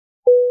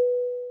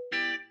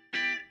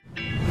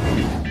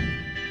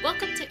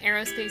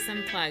Aerospace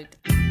Unplugged.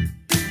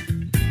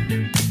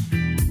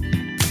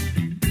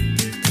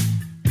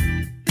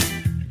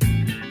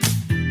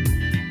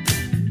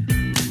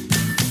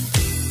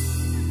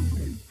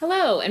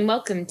 Hello, and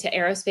welcome to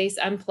Aerospace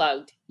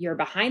Unplugged, your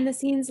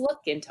behind-the-scenes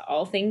look into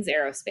all things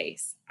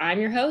aerospace.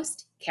 I'm your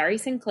host, Carrie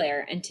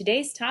Sinclair, and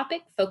today's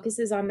topic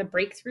focuses on the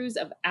breakthroughs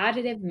of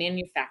additive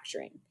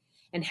manufacturing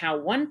and how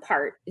one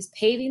part is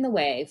paving the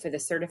way for the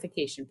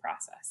certification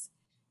process.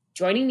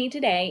 Joining me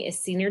today is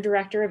Senior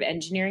Director of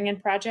Engineering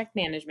and Project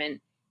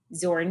Management,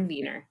 Zorn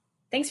Wiener.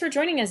 Thanks for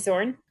joining us,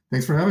 Zorn.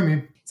 Thanks for having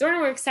me.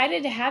 Zorn, we're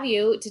excited to have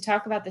you to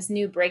talk about this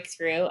new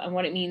breakthrough and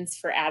what it means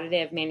for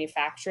additive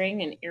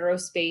manufacturing and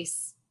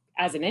aerospace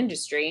as an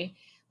industry.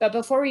 But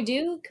before we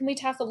do, can we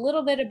talk a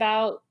little bit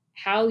about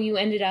how you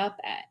ended up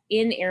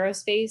in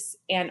aerospace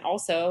and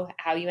also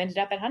how you ended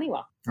up at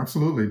Honeywell?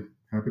 Absolutely.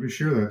 Happy to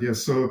share that.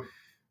 Yes. So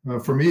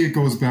for me, it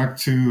goes back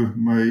to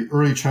my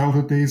early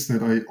childhood days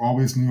that I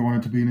always knew I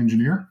wanted to be an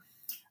engineer.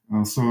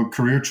 So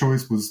career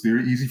choice was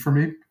very easy for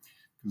me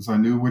because I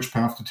knew which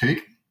path to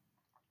take.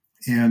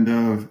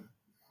 And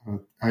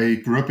I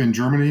grew up in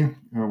Germany,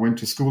 went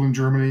to school in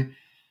Germany,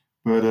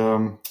 but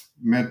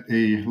met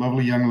a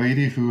lovely young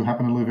lady who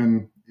happened to live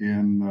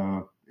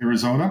in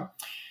Arizona.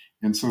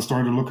 And so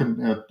started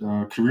looking at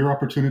career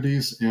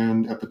opportunities.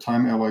 And at the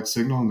time, Allied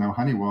Signal, now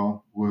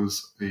Honeywell,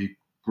 was a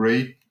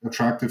great,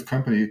 attractive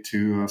company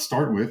to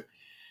start with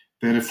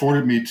that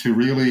afforded me to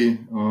really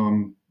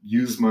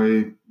use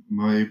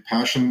my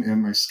passion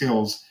and my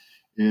skills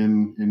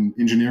in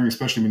engineering,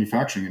 especially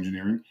manufacturing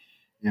engineering.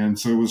 And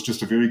so it was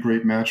just a very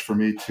great match for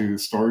me to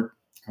start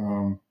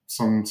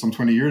some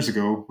 20 years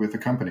ago with the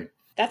company.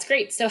 That's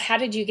great. So how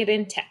did you get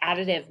into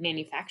additive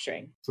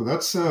manufacturing? So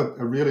that's a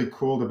really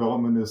cool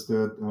development is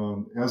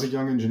that as a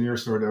young engineer,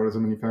 started out as a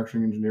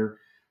manufacturing engineer,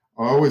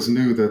 I always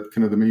knew that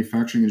kind of the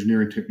manufacturing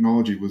engineering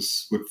technology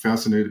was what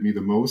fascinated me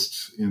the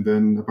most. And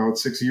then about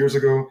 6 years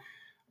ago,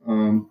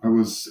 I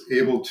was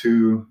able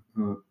to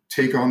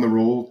take on the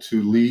role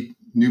to lead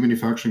new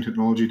manufacturing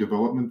technology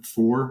development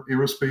for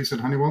aerospace at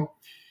Honeywell.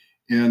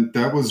 And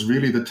that was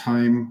really the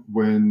time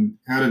when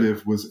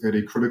additive was at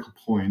a critical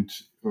point.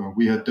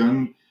 We had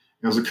done,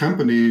 as a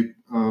company,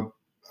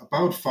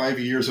 about 5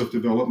 years of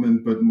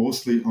development, but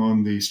mostly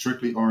on the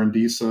strictly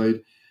R&D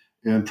side,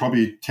 and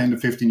probably 10 to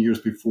 15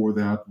 years before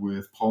that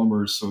with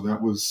polymers. So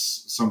that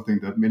was something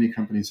that many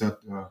companies had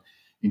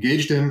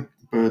engaged in.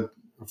 But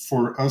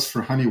for us,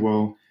 for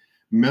Honeywell,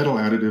 metal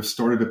additive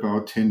started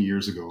about 10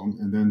 years ago.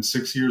 And then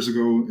 6 years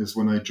ago is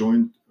when I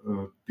joined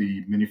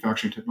the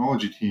manufacturing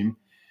technology team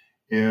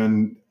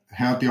and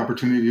had the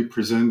opportunity to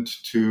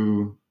present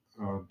to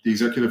the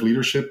executive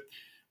leadership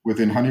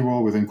within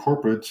Honeywell, within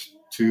corporate,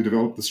 to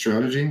develop the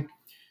strategy.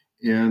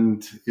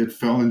 And it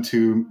fell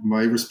into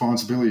my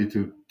responsibility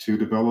to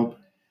develop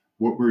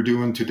what we're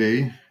doing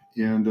today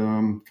and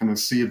kind of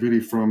see it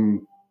really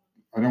from,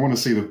 I don't want to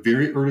say the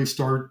very early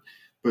start,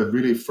 but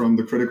really from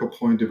the critical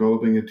point,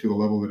 developing it to the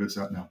level that it's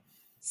at now.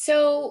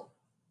 So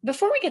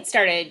before we get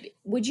started,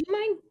 would you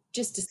mind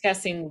just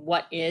discussing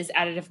what is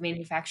additive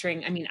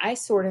manufacturing? I mean, I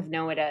sort of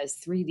know it as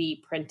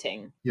 3D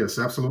printing. Yes,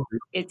 absolutely.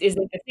 Is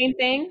it the same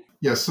thing?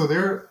 Yes, so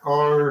there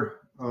are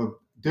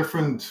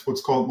different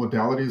what's called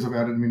modalities of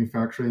additive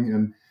manufacturing,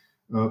 and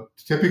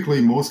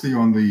typically mostly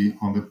on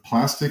the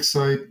plastic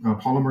side,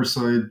 polymer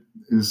side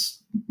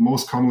is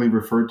most commonly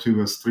referred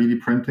to as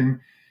 3D printing.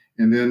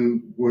 And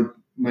then what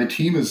my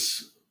team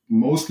is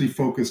mostly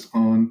focused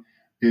on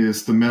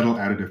is the metal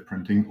additive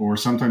printing, or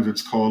sometimes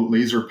it's called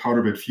laser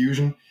powder bed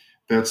fusion.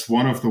 That's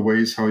one of the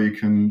ways how you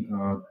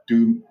can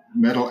do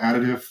metal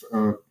additive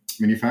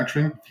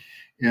manufacturing.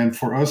 And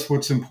for us,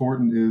 what's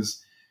important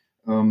is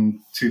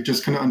to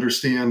just kind of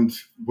understand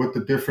what the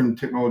different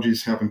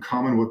technologies have in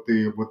common, what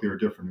they are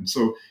different. And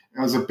so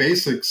as a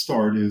basic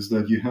start is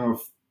that you have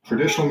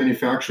traditional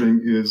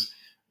manufacturing is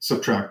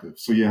subtractive.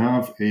 So you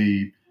have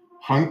a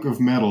hunk of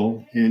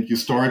metal and you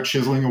start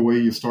chiseling away,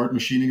 you start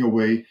machining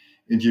away,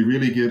 and you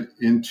really get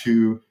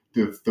into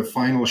the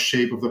final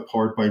shape of the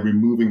part by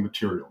removing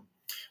material.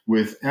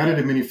 With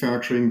additive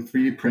manufacturing,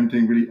 3D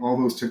printing, really all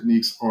those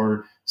techniques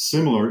are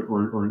similar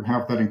or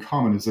have that in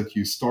common is that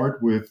you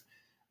start with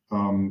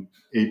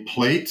a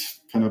plate,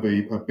 kind of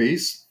a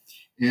base,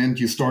 and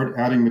you start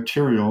adding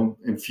material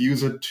and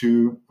fuse it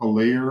to a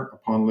layer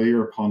upon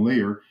layer upon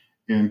layer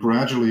and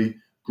gradually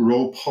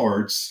grow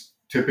parts,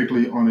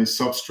 typically on a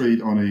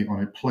substrate,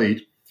 on a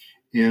plate.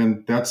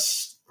 And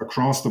that's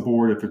across the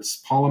board, if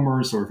it's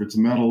polymers or if it's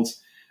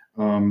metals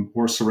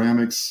or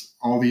ceramics,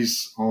 all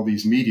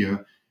these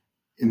media,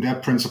 in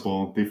that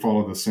principle, they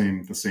follow the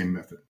same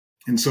method.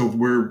 And so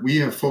where we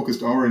have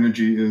focused our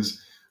energy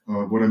is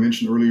what I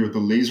mentioned earlier, the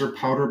laser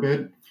powder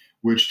bed,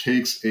 which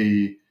takes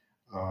a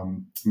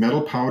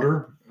metal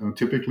powder,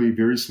 typically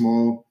very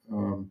small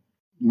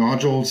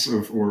nodules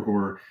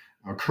or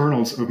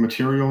kernels of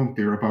material.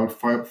 They're about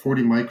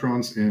 40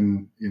 microns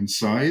in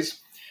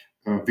size,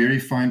 very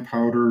fine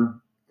powder,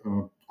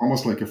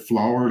 almost like a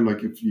flour,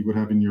 like if you would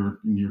have in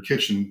your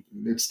kitchen.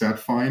 It's that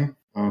fine.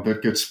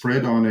 That gets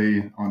spread on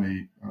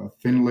a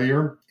thin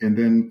layer, and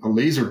then a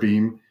laser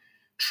beam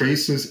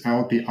traces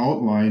out the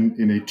outline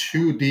in a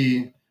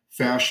 2D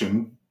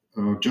fashion,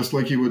 just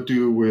like you would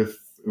do with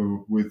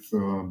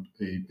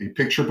a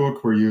picture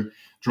book where you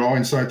draw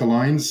inside the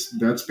lines.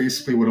 That's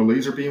basically what a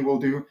laser beam will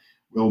do.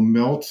 Will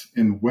melt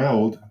and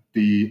weld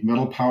the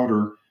metal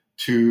powder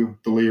to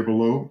the layer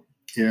below.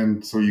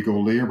 And so you go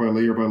layer by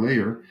layer by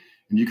layer.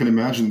 And you can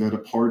imagine that a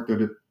part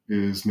that it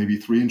is maybe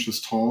 3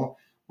 inches tall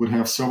would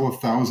have several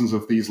thousands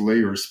of these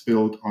layers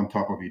built on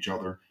top of each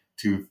other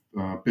to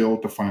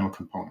build the final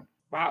component.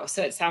 Wow.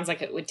 So it sounds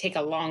like it would take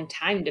a long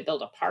time to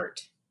build a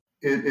part.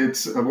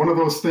 It's one of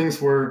those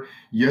things where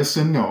yes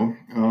and no.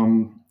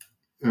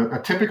 A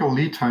typical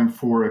lead time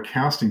for a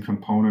casting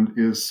component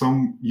is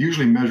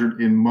usually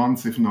measured in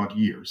months, if not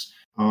years.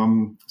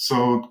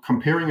 So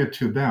comparing it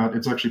to that,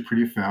 it's actually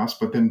pretty fast.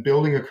 But then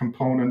building a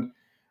component,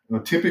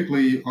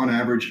 typically on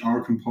average,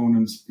 our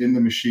components in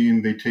the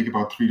machine, they take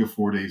about 3 to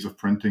 4 days of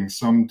printing.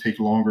 Some take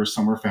longer,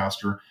 some are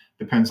faster,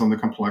 depends on the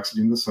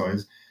complexity and the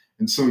size.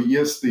 And so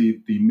yes,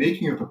 the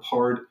making of the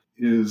part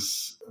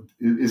is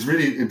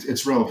really,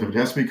 it's relative. It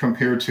has to be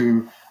compared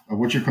to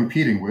what you're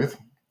competing with.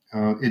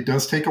 It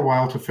does take a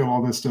while to fill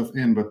all this stuff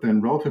in, but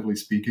then relatively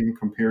speaking,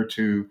 compared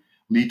to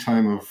lead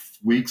time of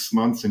weeks,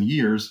 months, and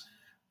years,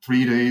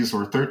 3 days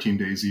or 13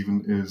 days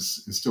even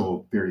is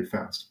still very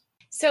fast.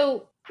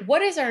 So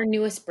what is our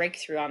newest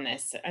breakthrough on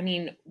this? I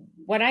mean,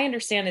 what I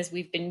understand is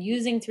we've been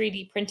using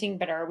 3D printing,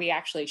 but are we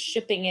actually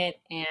shipping it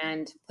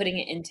and putting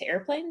it into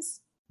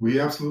airplanes? We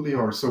absolutely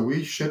are. So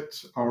we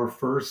shipped our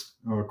first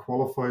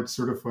qualified,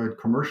 certified,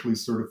 commercially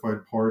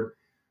certified part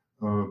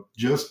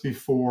just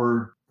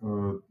before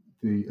a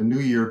new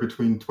year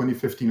between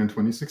 2015 and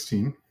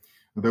 2016.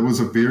 That was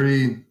a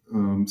very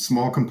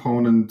small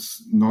component,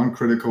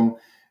 non-critical,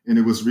 and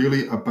it was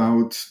really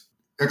about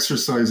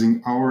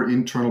exercising our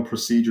internal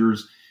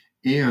procedures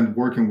and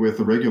working with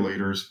the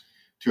regulators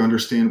to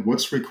understand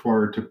what's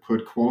required to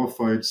put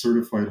qualified,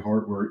 certified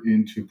hardware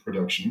into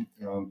production.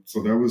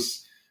 So that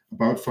was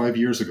about 5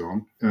 years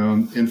ago.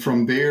 And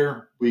from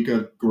there, we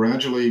got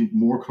gradually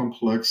more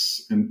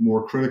complex and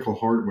more critical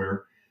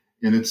hardware.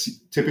 And it's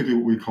typically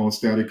what we call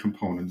static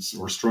components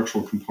or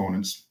structural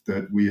components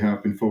that we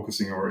have been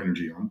focusing our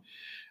energy on.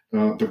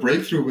 The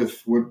breakthrough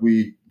with what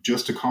we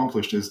just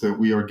accomplished is that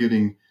we are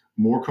getting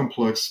more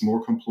complex,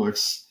 more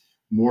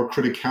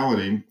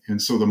criticality.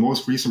 And so the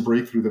most recent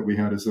breakthrough that we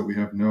had is that we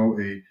have now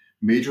a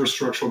major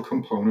structural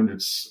component.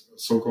 It's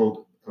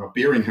so-called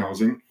bearing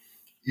housing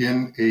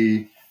in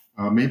a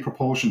main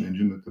propulsion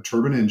engine, the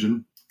turbine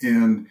engine.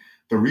 And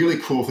the really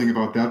cool thing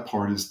about that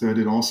part is that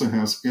it also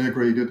has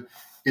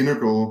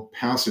integral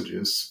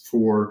passages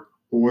for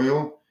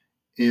oil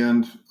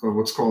and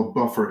what's called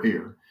buffer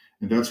air.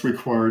 And that's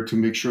required to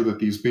make sure that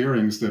these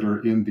bearings that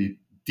are in the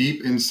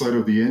deep inside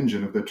of the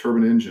engine, of the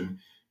turbine engine,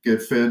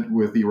 get fed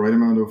with the right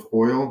amount of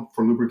oil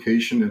for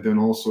lubrication and then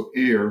also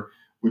air,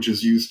 which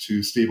is used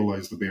to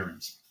stabilize the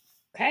bearings.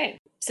 Okay.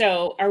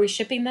 So are we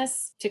shipping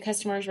this to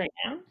customers right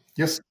now?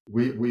 Yes,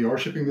 we are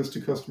shipping this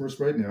to customers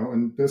right now.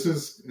 And this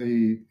is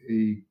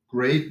a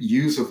great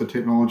use of the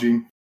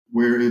technology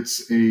where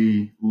it's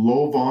a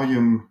low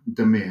volume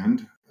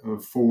demand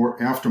for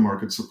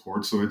aftermarket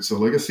support. So it's a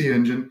legacy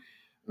engine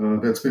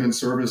that's been in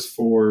service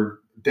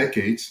for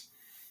decades.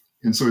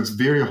 And so it's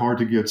very hard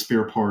to get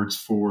spare parts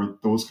for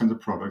those kinds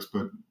of products.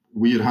 But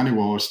we at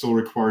Honeywell are still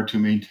required to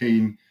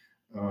maintain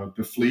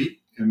the fleet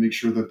and make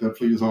sure that that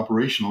fleet is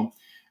operational.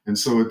 And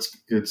so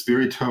it's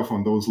very tough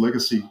on those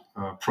legacy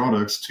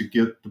products to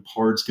get the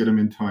parts, get them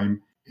in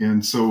time.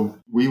 And so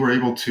we were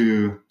able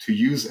to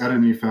use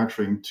additive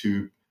manufacturing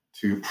to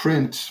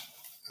print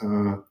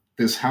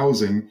this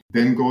housing,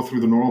 then go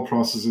through the normal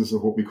processes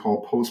of what we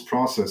call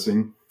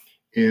post-processing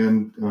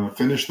and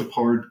finish the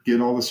part,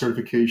 get all the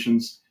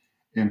certifications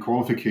and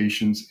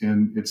qualifications,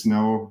 and it's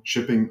now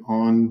shipping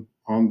on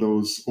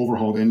those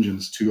overhauled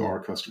engines to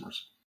our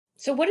customers.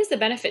 So what is the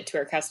benefit to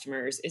our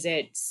customers? Is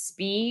it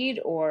speed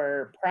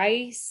or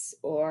price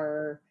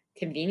or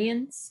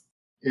convenience?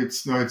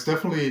 It's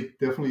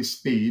definitely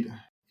speed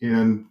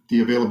and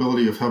the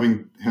availability of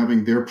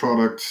having their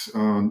product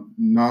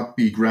not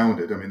be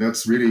grounded. I mean,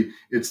 that's really,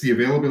 it's the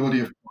availability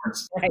of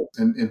parts, right,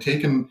 and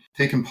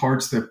taking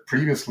parts that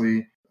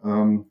previously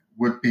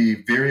would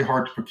be very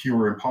hard to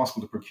procure,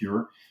 impossible to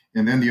procure.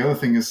 And then the other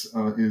thing is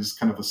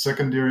kind of a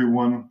secondary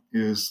one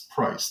is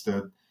price.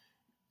 That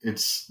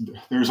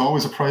there's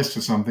always a price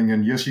to something,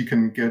 and yes, you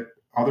can get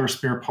other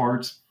spare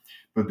parts,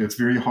 but it's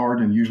very hard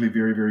and usually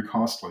very, very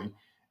costly.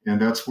 And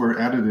that's where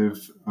additive,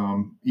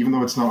 even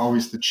though it's not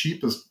always the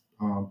cheapest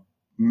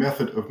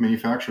method of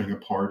manufacturing a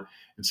part,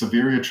 it's a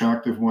very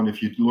attractive one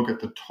if you look at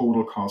the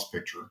total cost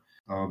picture.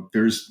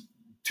 There's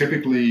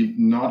typically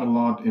not a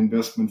lot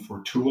investment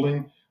for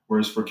tooling,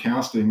 whereas for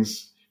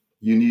castings,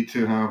 you need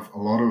to have a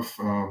lot of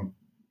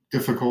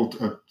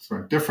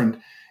different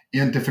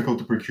and difficult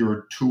to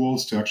procure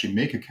tools to actually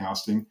make a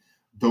casting.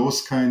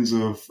 Those kinds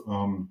of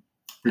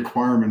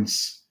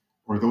requirements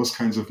or those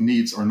kinds of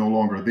needs are no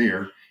longer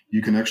there.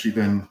 You can actually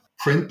then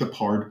print the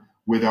part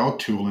without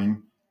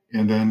tooling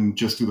and then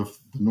just do the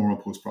normal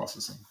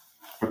post-processing.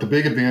 But the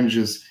big advantage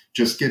is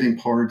just getting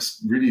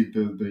parts. Really,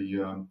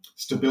 the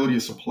stability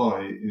of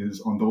supply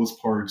is on those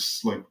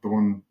parts, like the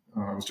one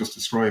I was just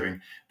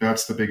describing.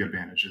 That's the big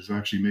advantage, is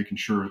actually making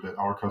sure that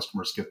our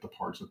customers get the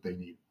parts that they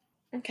need.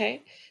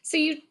 Okay. So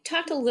you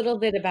talked a little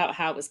bit about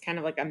how it was kind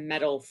of like a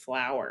metal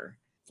flour,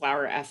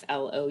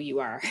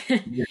 FLOUR,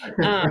 Yeah.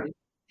 um,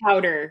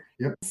 powder.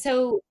 Yep.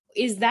 So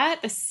is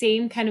that the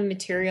same kind of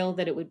material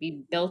that it would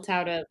be built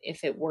out of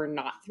if it were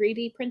not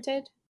 3D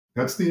printed?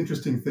 That's the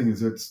interesting thing,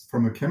 is it's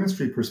from a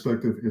chemistry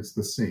perspective, it's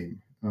the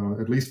same.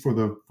 At least for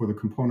the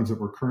components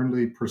that we're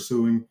currently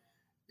pursuing,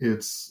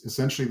 it's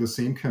essentially the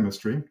same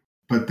chemistry.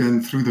 But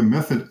then through the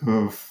method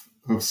of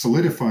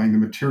solidifying the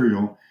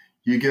material,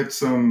 you get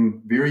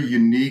some very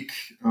unique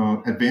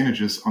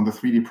advantages on the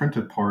 3D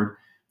printed part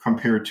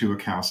compared to a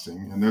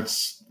casting. And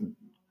that's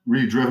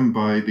really driven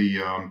by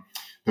the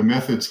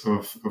methods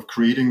of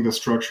creating the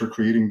structure,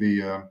 creating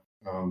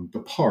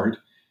the part,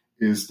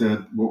 is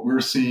that what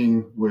we're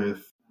seeing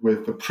with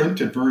the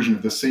printed version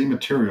of the same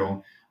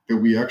material, that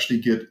we actually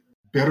get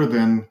better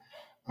than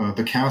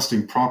the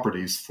casting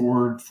properties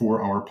for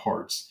our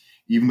parts.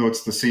 Even though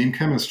it's the same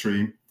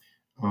chemistry,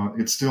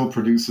 it still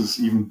produces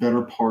even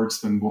better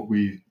parts than what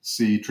we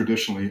see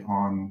traditionally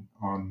on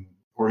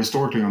or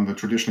historically on the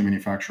traditionally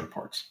manufactured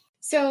parts.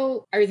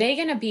 So are they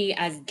going to be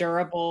as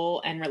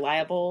durable and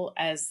reliable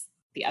as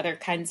the other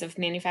kinds of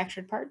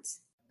manufactured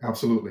parts?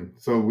 Absolutely.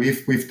 So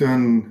we've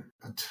done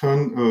a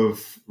ton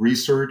of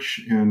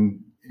research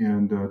and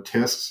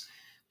tests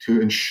to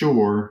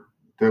ensure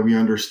that we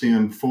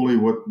understand fully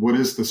what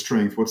is the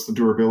strength, what's the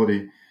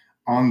durability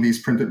on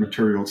these printed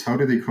materials, how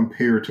do they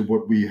compare to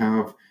what we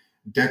have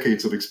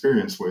decades of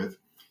experience with,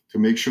 to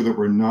make sure that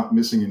we're not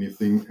missing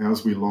anything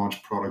as we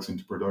launch products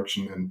into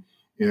production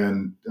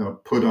and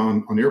put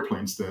on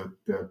airplanes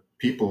that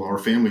people, our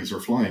families, are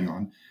flying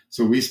on.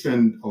 So we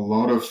spend a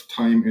lot of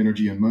time,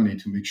 energy, and money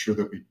to make sure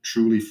that we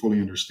truly, fully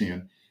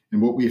understand.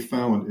 And what we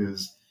found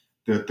is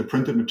that the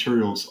printed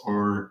materials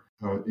are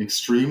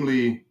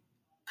extremely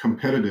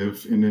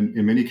competitive, and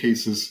in many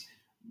cases,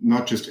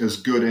 not just as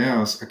good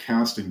as a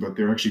casting, but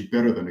they're actually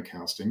better than a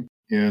casting.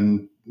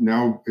 And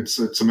now it's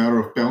a matter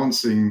of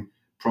balancing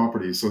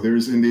properties. So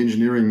there's, in the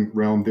engineering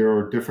realm, there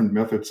are different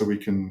methods that we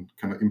can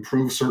kind of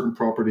improve certain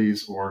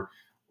properties or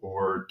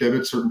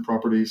debit certain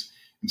properties.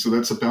 And so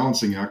that's a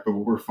balancing act. But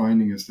what we're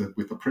finding is that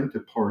with the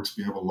printed parts,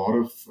 we have a lot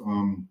of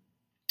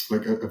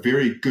like a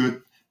very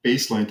good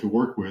baseline to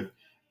work with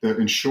that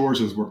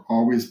ensures us we're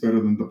always better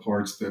than the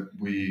parts that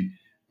we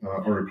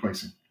are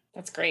replacing.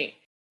 That's great.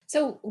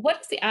 So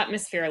what's the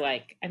atmosphere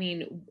like? I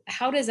mean,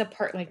 how does a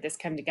part like this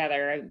come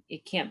together?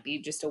 It can't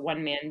be just a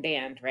one-man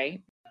band,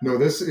 right? No,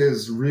 this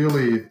is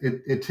really,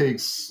 it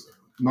takes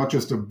not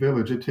just a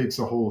village, it takes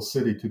a whole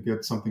city to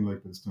get something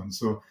like this done.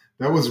 So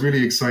that was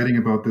really exciting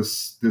about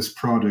this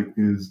project,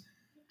 is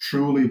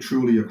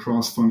truly a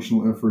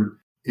cross-functional effort.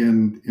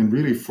 And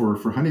really for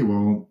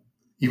Honeywell,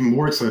 even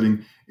more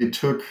exciting, it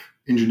took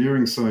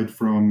engineering side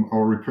from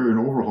our repair and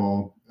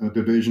overhaul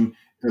division,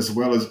 as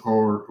well as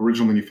our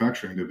original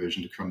manufacturing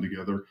division, to come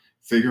together,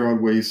 figure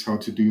out ways how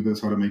to do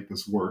this, how to make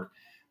this work.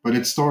 But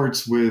it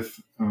starts with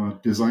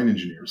design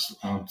engineers.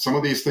 Some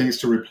of these things,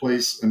 to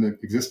replace an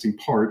existing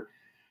part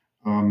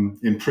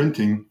in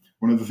printing,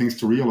 one of the things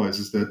to realize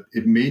is that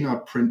it may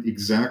not print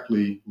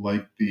exactly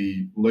like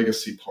the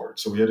legacy part.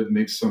 So we had to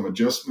make some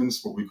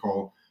adjustments, what we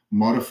call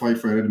modified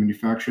for additive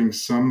manufacturing,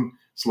 some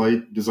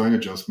slight design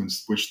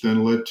adjustments, which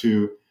then led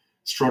to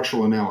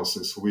structural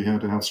analysis. So we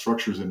had to have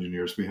structures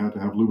engineers, we had to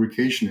have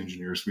lubrication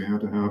engineers, we had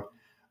to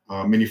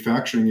have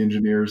manufacturing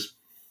engineers,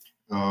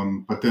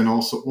 but then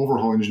also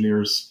overhaul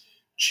engineers,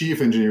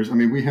 chief engineers. I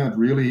mean, we had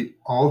really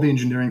all the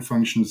engineering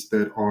functions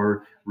that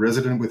are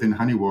resident within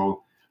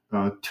Honeywell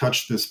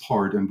touch this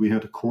part, and we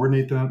had to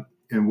coordinate that.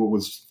 And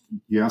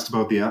you asked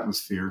about the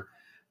atmosphere.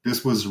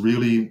 This was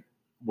really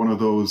one of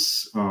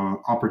those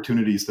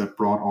opportunities that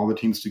brought all the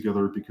teams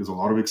together, because a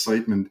lot of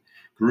excitement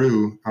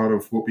grew out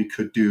of what we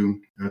could do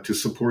to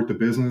support the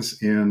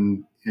business,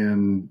 and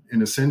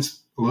in a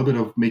sense, a little bit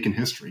of making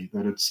history,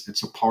 that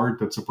it's a part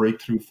that's a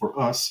breakthrough for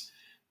us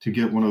to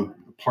get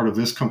part of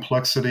this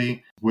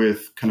complexity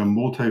with kind of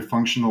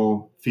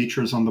multifunctional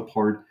features on the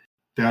part.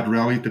 That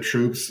rallied the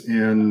troops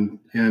and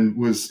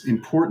was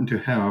important to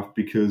have,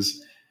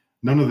 because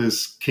none of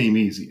this came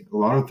easy. A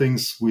lot of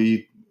things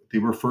they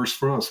were first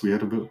for us. We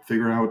had to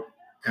figure out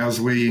as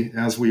we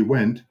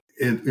went.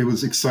 It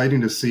was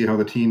exciting to see how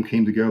the team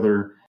came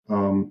together,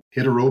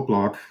 hit a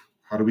roadblock.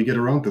 How do we get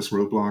around this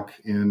roadblock?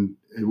 And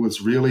it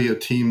was really a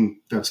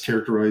team that's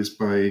characterized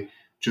by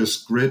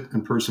just grit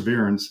and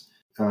perseverance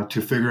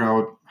to figure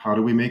out, how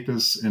do we make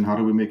this, and how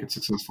do we make it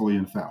successfully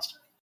and fast.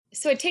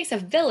 So it takes a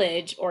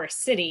village or a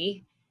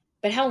city,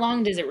 but how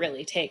long does it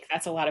really take?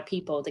 That's a lot of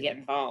people to get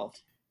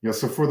involved. Yeah,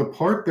 so for the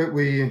part that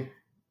we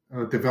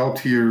developed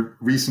here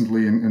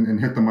recently and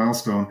hit the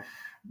milestone,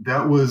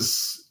 that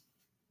was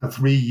a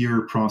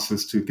 3-year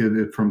process to get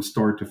it from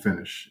start to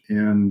finish.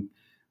 And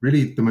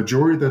really, the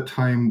majority of that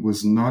time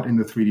was not in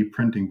the 3D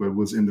printing, but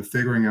was in the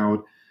figuring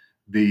out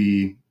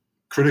the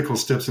critical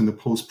steps in the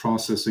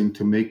post-processing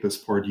to make this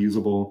part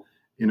usable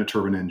in a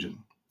turbine engine.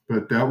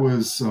 But that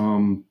was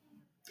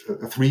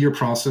a 3-year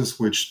process,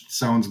 which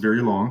sounds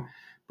very long.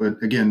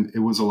 But again, it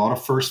was a lot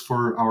of firsts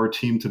for our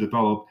team to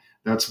develop.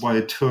 That's why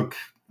it took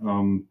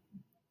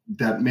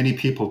that many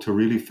people to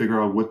really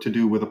figure out what to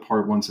do with a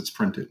part once it's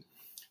printed.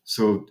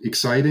 So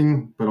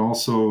exciting, but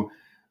also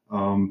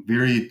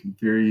very,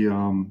 very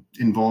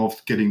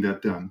involved getting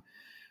that done.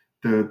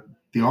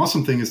 The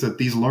awesome thing is that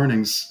these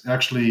learnings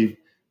actually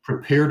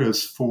prepared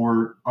us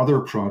for other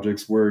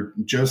projects where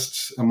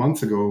just a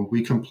month ago,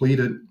 we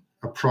completed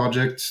a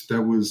project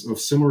that was of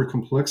similar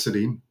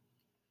complexity.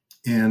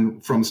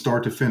 And from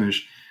start to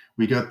finish,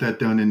 we got that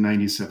done in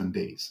 97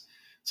 days.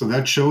 So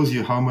that shows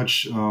you how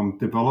much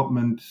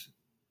development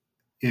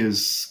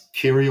is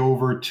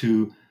carryover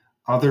to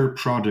other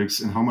projects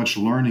and how much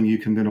learning you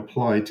can then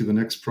apply to the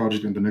next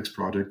project and the next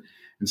project.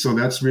 And so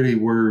that's really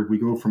where we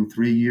go from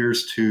 3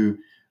 years to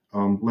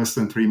less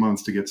than 3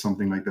 months to get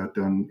something like that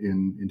done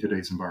in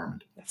today's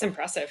environment. That's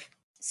impressive.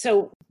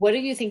 So what do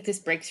you think this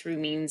breakthrough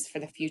means for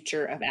the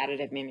future of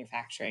additive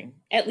manufacturing,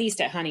 at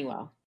least at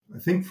Honeywell? I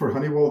think for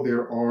Honeywell,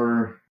 there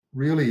are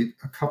really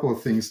a couple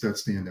of things that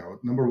stand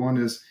out. Number one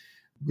is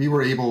we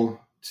were able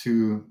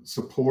to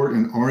support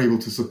and are able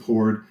to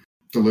support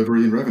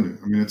delivery and revenue.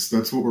 I mean,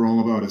 that's what we're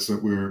all about, is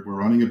that we're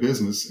running a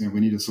business and we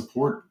need to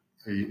support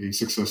a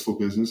successful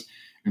business.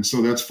 And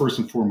so that's first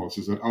and foremost,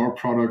 is that our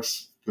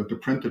products, that the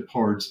printed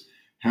parts,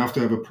 have to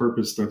have a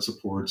purpose that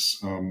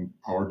supports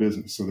our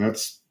business. So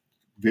that's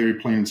very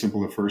plain and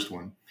simple, the first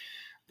one.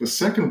 The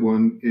second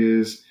one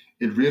is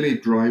it really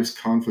drives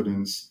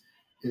confidence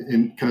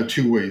in kind of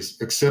two ways: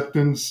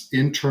 acceptance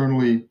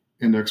internally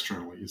and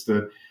externally. Is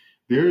that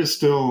there is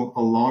still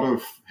a lot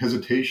of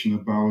hesitation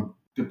about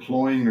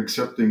deploying and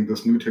accepting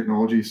this new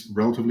technology,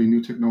 relatively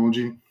new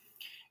technology,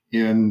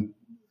 and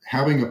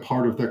having a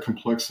part of that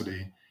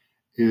complexity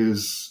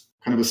is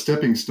kind of a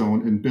stepping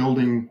stone in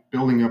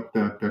building up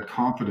that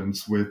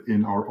confidence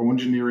within our own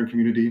engineering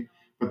community,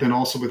 but then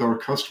also with our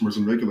customers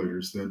and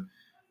regulators, that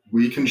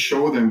we can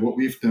show them what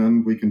we've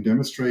done, we can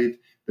demonstrate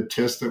the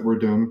tests that were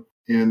done,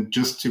 and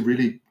just to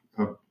really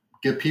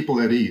get people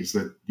at ease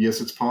that,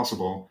 yes, it's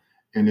possible,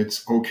 and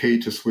it's okay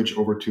to switch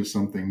over to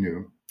something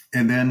new.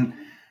 And then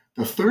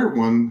the third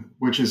one,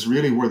 which is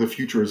really where the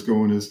future is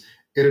going, is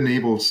it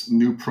enables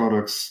new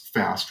products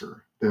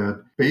faster.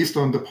 That based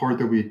on the part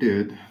that we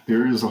did,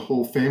 there is a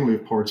whole family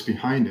of parts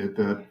behind it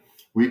that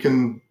we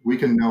can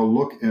now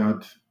look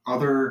at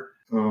other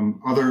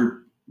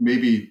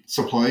maybe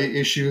supply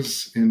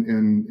issues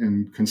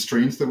and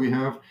constraints that we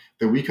have,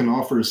 that we can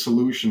offer a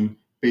solution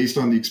based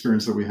on the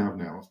experience that we have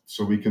now.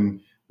 So we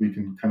can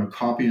kind of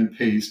copy and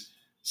paste,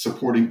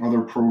 supporting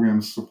other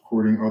programs,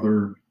 supporting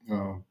other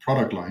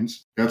product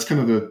lines. That's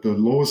kind of the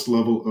lowest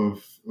level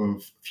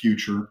of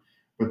future.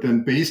 But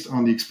then based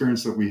on the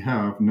experience that we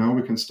have, now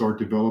we can start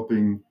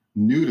developing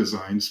new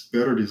designs,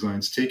 better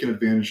designs, taking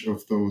advantage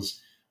of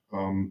those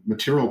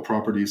material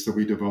properties that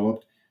we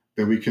developed,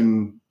 that we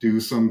can do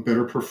some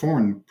better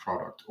performing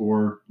product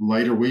or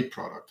lighter weight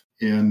product.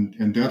 And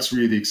that's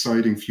really the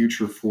exciting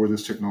future for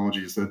this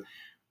technology, is that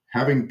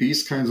having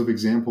these kinds of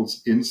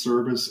examples in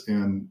service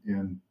and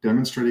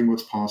demonstrating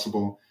what's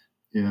possible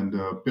and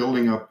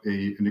building up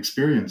an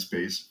experience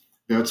base,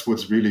 that's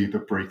what's really the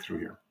breakthrough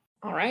here.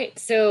 All right.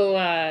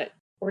 So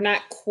we're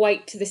not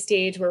quite to the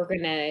stage where we're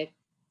going to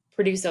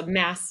produce a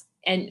mass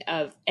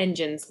of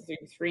engines through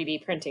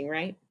 3D printing,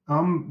 right?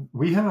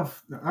 We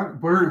have,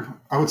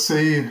 I would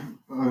say,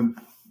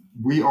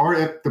 we are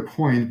at the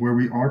point where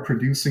we are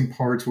producing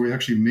parts where we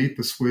actually made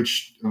the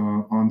switch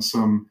on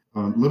some a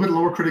little bit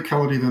lower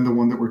criticality than the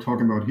one that we're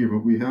talking about here.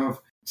 But we have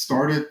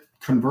started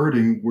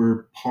converting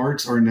where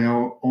parts are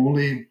now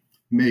only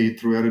made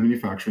through additive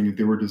manufacturing. If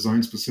they were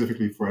designed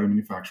specifically for additive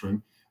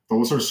manufacturing,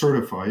 those are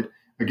certified.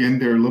 Again,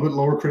 they're a little bit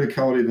lower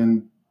criticality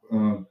than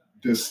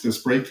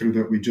this breakthrough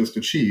that we just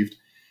achieved.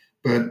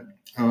 But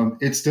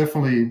it's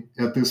definitely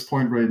at this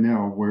point right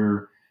now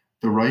where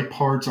the right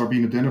parts are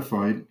being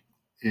identified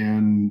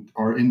and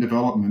are in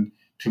development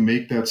to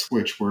make that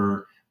switch,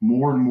 where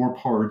more and more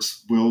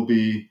parts will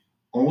be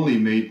only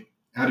made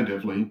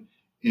additively.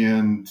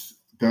 And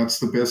that's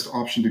the best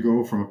option to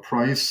go from a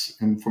price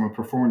and from a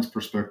performance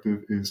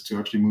perspective, is to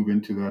actually move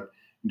into that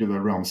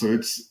realm. So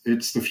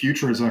it's the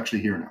future is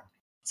actually here now.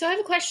 So I have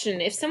a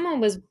question. If someone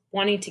was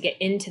wanting to get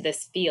into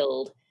this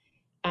field,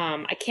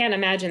 I can't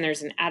imagine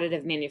there's an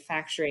additive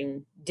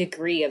manufacturing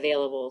degree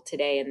available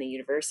today in the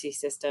university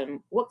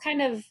system. What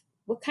kind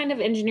of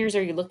engineers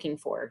are you looking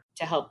for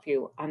to help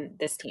you on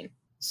this team?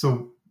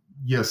 So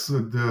yes,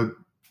 the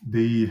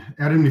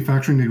additive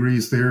manufacturing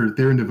degrees, they're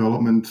in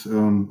development.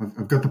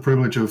 I've got the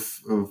privilege of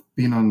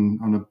being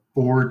on a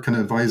board, kind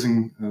of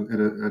advising at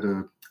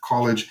a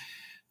college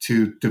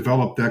to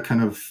develop that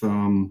kind of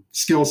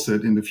skill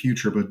set in the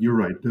future. But you're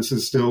right, this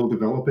is still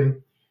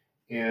developing,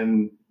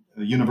 and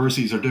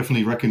universities are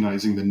definitely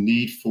recognizing the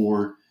need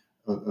for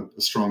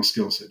a strong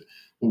skill set.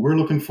 What we're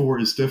looking for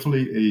is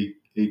definitely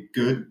a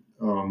good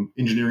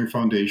engineering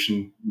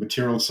foundation.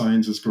 Material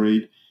science is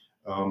great.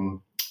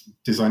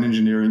 design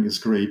engineering is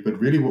great, but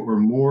really what we're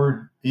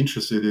more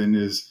interested in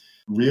is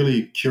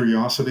really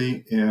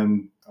curiosity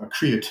and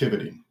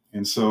creativity.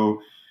 And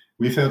so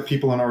we've had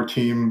people on our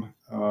team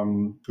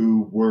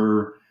who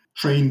were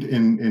trained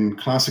in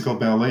classical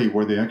ballet,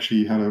 where they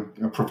actually had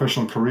a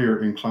professional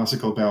career in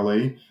classical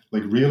ballet,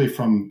 like really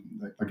from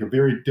like a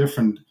very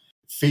different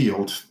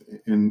field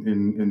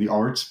in the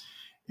arts.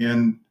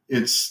 And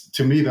it's,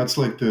 to me, that's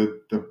like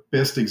the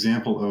best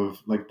example of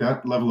like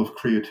that level of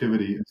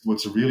creativity is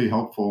what's really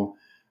helpful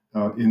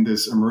in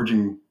this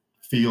emerging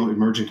field,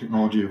 emerging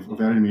technology of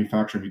additive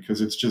manufacturing,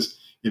 because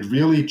it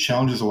really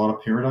challenges a lot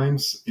of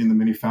paradigms in the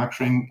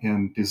manufacturing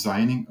and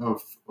designing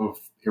of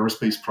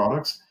aerospace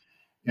products,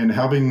 and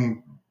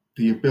having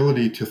the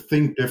ability to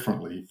think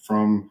differently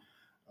from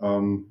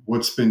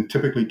what's been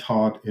typically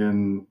taught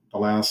in the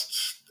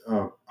last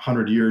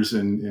 100 years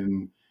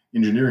in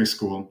engineering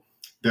school.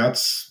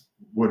 That's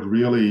what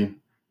really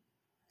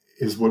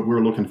is what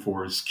we're looking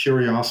for, is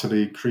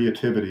curiosity,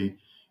 creativity,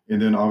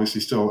 and then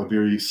obviously still a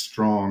very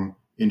strong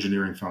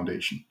engineering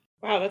foundation.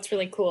 Wow, that's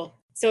really cool.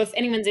 So if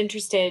anyone's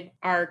interested,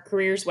 our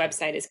careers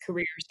website is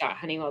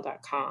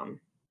careers.honeywell.com.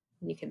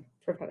 You can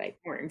provide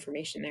more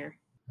information there.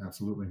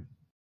 Absolutely.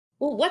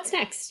 Well, what's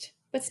next?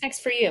 What's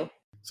next for you?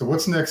 So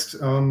what's next?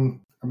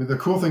 The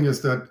cool thing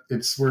is that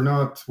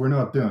we're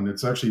not done.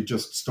 It's actually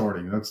just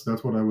starting. That's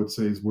what I would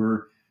say is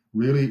we're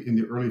really in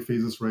the early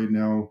phases right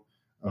now.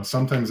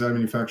 Sometimes additive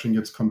manufacturing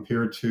gets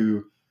compared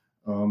to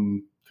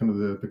kind of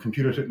the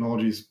computer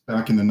technologies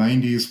back in the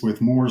 90s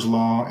with Moore's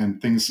Law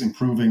and things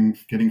improving,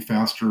 getting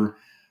faster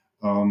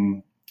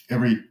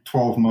every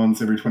 12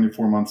 months, every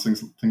 24 months,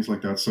 things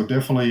like that. So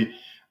definitely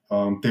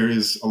there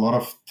is a lot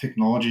of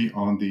technology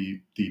on the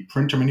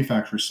printer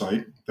manufacturer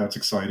side. That's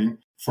exciting.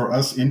 For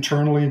us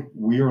internally,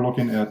 we are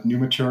looking at new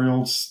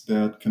materials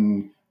that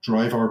can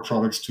drive our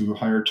products to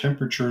higher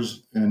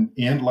temperatures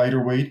and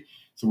lighter weight.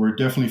 So we're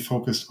definitely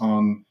focused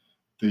on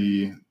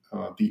the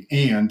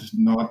and,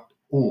 not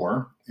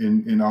or,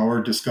 in our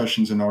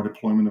discussions and our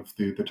deployment of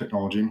the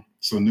technology.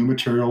 So new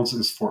materials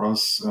is for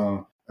us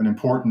an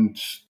important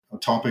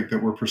topic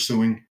that we're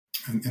pursuing,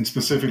 and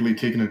specifically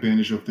taking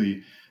advantage of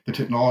the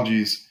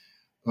technologies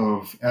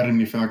of additive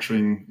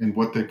manufacturing and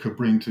what that could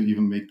bring to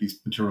even make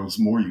these materials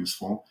more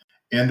useful.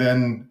 And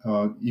then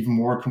even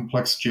more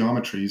complex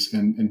geometries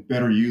and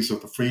better use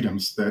of the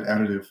freedoms that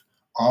additive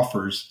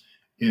offers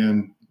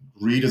in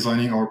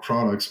redesigning our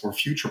products or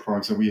future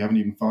products that we haven't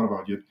even thought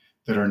about yet,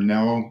 that are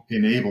now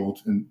enabled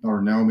and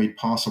are now made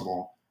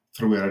possible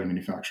through additive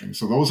manufacturing.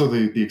 So those are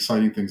the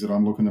exciting things that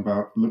I'm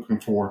looking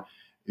for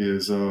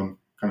is kind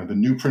of the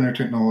new printer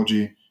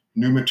technology,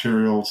 new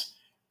materials,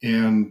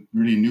 and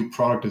really new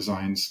product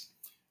designs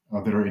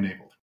that are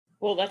enabled.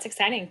 Well, that's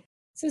exciting.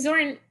 So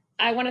Zoran,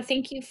 I want to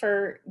thank you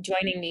for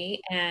joining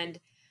me, and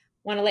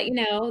want to let you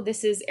know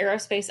this is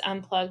Aerospace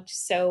Unplugged.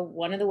 So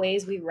one of the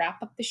ways we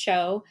wrap up the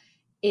show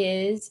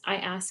is I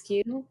ask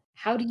you,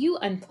 how do you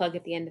unplug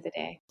at the end of the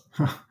day?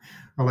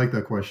 I like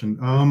that question.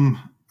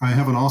 I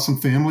have an awesome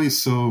family,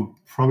 so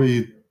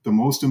probably the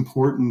most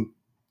important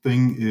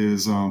thing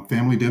is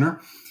family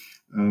dinner.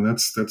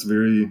 That's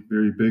very,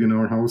 very big in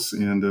our house.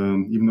 And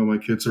even though my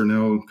kids are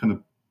now kind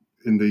of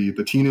in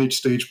the teenage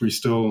stage, we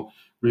still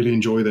really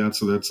enjoy that.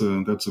 So that's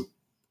a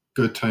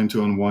good time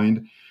to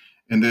unwind.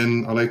 And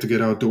then I like to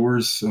get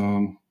outdoors,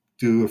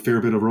 do a fair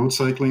bit of road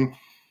cycling,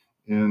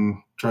 and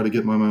try to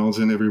get my miles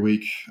in every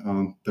week.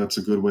 That's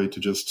a good way to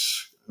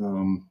just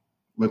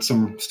let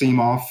some steam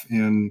off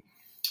and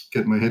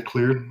get my head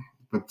cleared.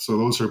 But so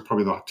those are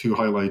probably the two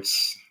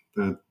highlights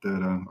that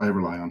I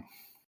rely on.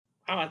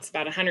 Oh, it's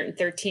about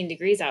 113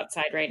 degrees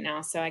outside right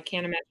now, so I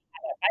can't imagine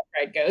how that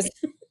bike ride goes.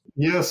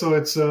 Yeah, so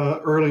it's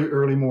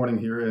early morning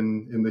here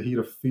in the heat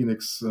of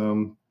Phoenix.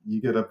 You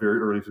get up very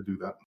early to do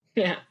that.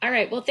 Yeah. All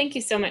right. Well, thank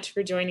you so much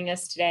for joining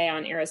us today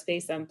on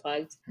Aerospace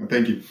Unplugged.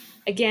 Thank you.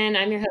 Again,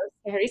 I'm your host,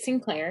 Carrie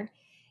Sinclair.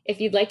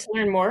 If you'd like to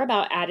learn more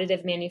about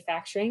additive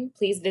manufacturing,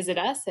 please visit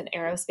us at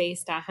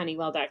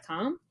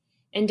aerospace.honeywell.com.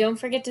 And don't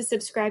forget to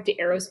subscribe to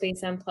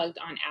Aerospace Unplugged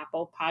on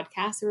Apple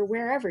Podcasts or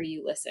wherever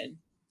you listen.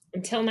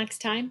 Until next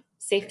time,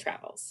 safe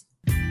travels.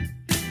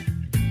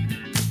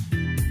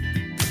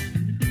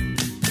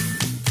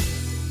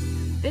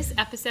 This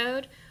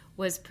episode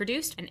was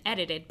produced and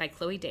edited by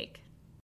Chloe Dake.